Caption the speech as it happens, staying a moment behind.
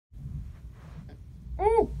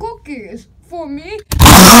cookies for me.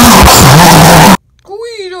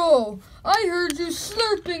 Guido, I heard you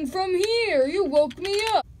slurping from here. You woke me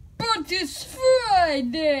up. But it's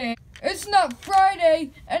Friday. It's not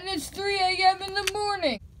Friday, and it's 3 a.m. in the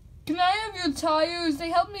morning. Can I have your tires? They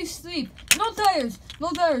help me sleep. No tires, no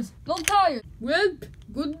tires, no tires. Well,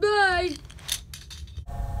 goodbye.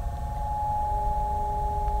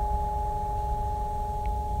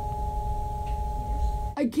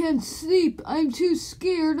 I can't sleep. I'm too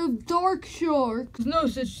scared of dark sharks. There's no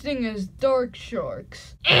such thing as dark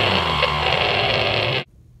sharks.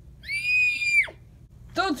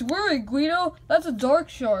 Don't worry, Guido. That's a dark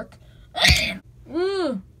shark.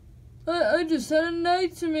 I just had a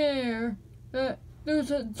nightmare.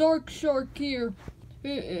 There's a dark shark here.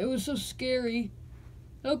 It was so scary.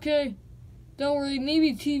 Okay. Don't worry.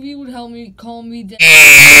 Maybe TV would help me calm me down.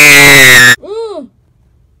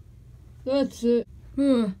 That's it.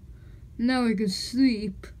 Now I can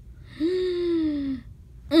sleep.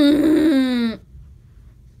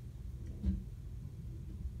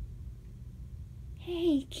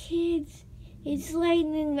 Hey kids, it's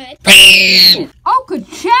lightning back. Oh,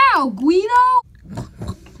 ka-chow, Guido!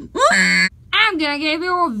 I'm gonna give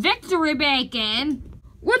you a victory bacon.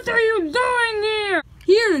 What are you doing here?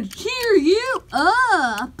 Here to cheer you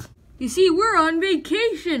up. You see, we're on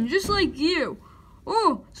vacation, just like you.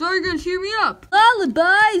 Oh, so you're gonna cheer me up.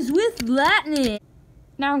 Lullabies with lightning.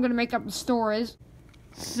 Now I'm gonna make up the stories.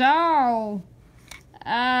 So,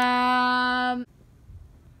 oh,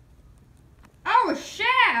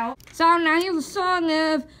 shout! So now here's a song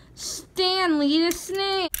of Stanley the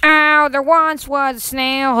Snail. Oh, there once was a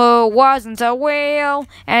snail who wasn't so well,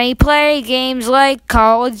 and he played games like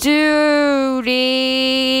Call of Duty.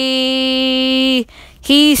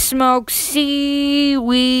 He smoked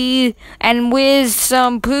seaweed and whizzed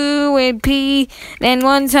some poo and pee. Then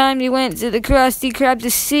one time he went to the Krusty Krab to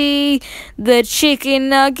see the chicken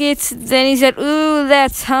nuggets. Then he said, "Ooh,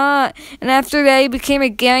 that's hot." And after that, he became a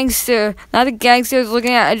gangster. Not a gangster I was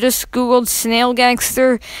looking at. I just Googled snail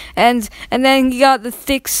gangster. And then he got the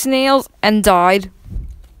thick snails and died.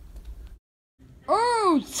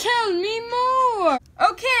 Oh, tell me more.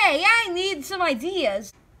 Okay, I need some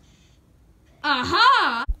ideas.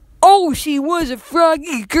 Aha! Oh, she was a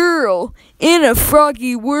froggy girl in a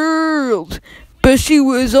froggy world. But she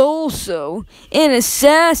was also an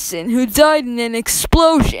assassin who died in an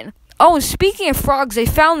explosion. Oh, and speaking of frogs, they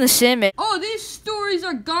found the salmon. Oh, these stories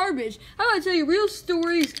are garbage. How about I tell you real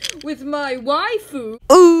stories with my waifu?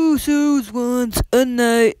 Oh, so it was once a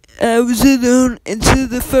night I was alone until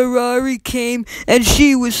the Ferrari came and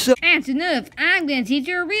she was so... That's enough. I'm gonna teach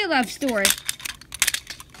you a real life story.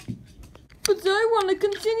 But I want to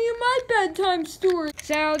continue my bedtime story.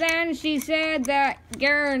 So then she said that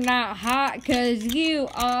you're not hot because you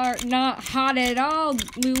are not hot at all,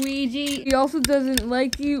 Luigi. He also doesn't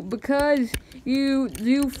like you because you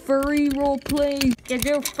do furry role plays. You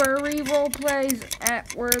do furry role plays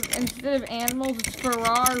at where instead of animals, it's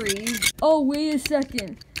Ferraris. Oh, wait a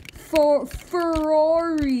second.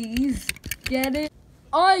 Ferraris. Get it?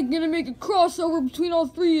 I'm gonna make a crossover between all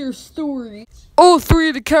three of your stories. All three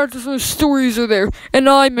of the characters from the stories are there, and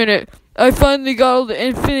I'm in it. I finally got all the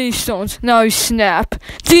Infinity Stones. Now I snap.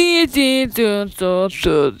 Dun, dun, dun, dun,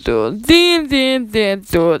 dun, dun, dun, dun,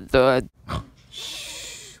 dun, dun.